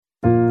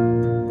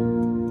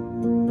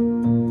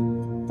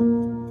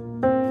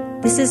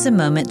This is a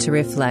moment to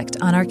reflect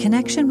on our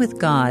connection with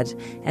God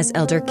as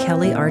Elder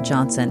Kelly R.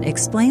 Johnson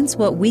explains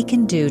what we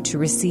can do to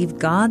receive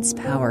God's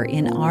power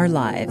in our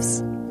lives.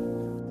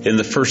 In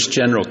the First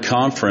General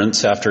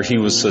Conference, after he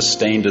was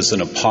sustained as an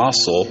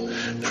apostle,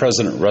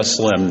 President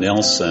Russell M.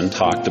 Nelson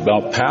talked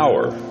about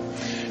power.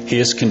 He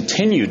has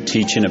continued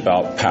teaching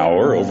about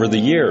power over the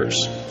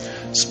years,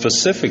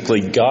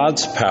 specifically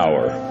God's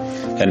power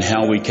and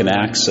how we can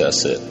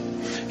access it.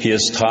 He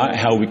has taught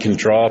how we can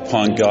draw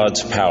upon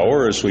God's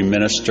power as we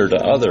minister to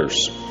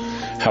others,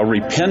 how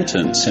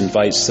repentance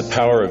invites the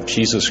power of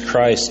Jesus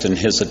Christ and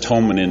His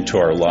atonement into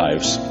our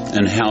lives,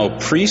 and how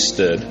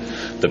priesthood,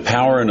 the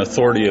power and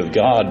authority of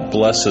God,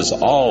 blesses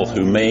all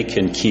who make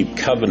and keep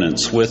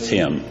covenants with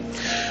Him.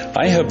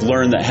 I have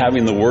learned that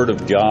having the Word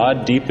of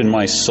God deep in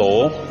my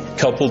soul,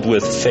 coupled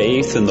with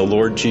faith in the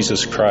Lord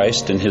Jesus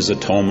Christ and His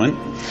atonement,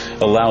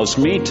 allows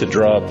me to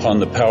draw upon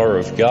the power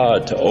of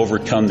God to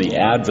overcome the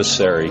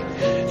adversary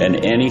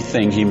and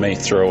anything he may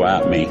throw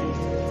at me.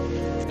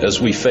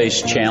 As we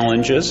face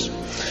challenges,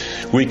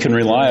 we can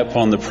rely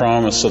upon the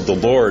promise of the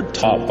Lord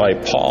taught by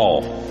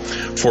Paul.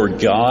 For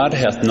God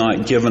hath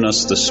not given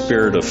us the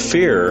spirit of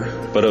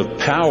fear, but of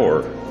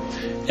power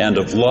and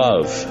of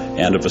love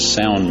and of a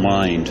sound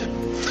mind.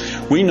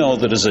 We know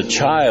that as a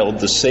child,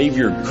 the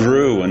Savior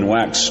grew and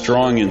waxed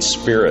strong in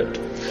spirit,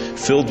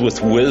 filled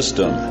with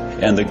wisdom,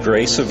 and the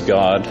grace of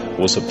God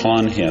was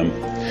upon him.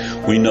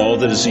 We know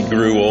that as he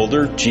grew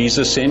older,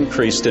 Jesus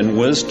increased in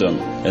wisdom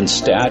and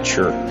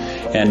stature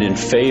and in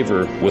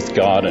favor with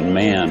God and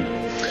man.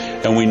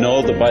 And we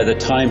know that by the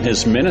time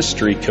his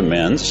ministry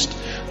commenced,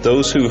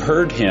 those who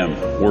heard him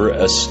were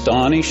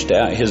astonished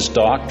at his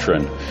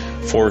doctrine,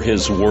 for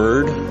his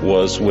word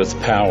was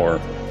with power.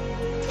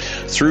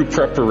 Through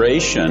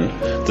preparation,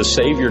 the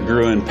Savior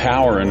grew in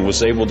power and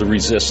was able to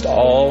resist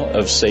all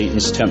of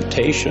Satan's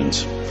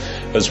temptations.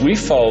 As we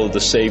follow the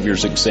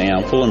Savior's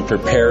example and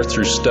prepare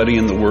through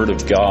studying the Word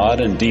of God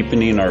and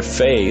deepening our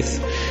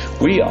faith,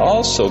 we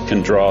also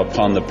can draw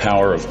upon the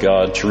power of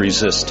God to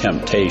resist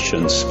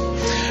temptations.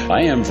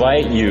 I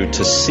invite you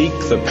to seek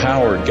the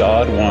power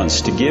God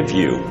wants to give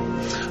you.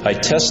 I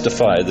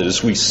testify that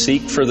as we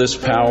seek for this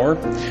power,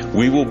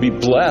 we will be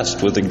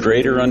blessed with a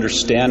greater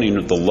understanding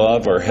of the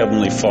love our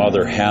Heavenly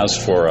Father has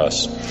for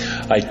us.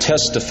 I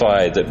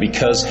testify that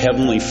because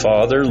Heavenly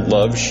Father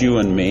loves you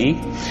and me,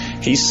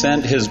 He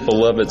sent His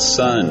beloved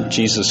Son,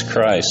 Jesus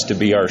Christ, to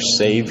be our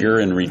Savior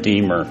and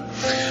Redeemer.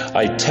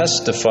 I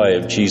testify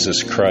of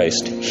Jesus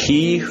Christ,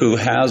 He who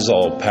has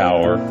all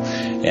power,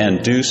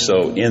 and do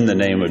so in the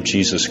name of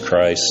Jesus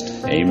Christ.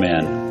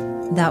 Amen.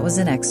 That was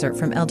an excerpt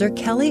from Elder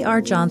Kelly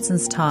R.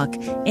 Johnson's talk,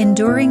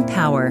 Enduring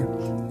Power.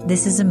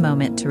 This is a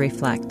moment to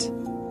reflect.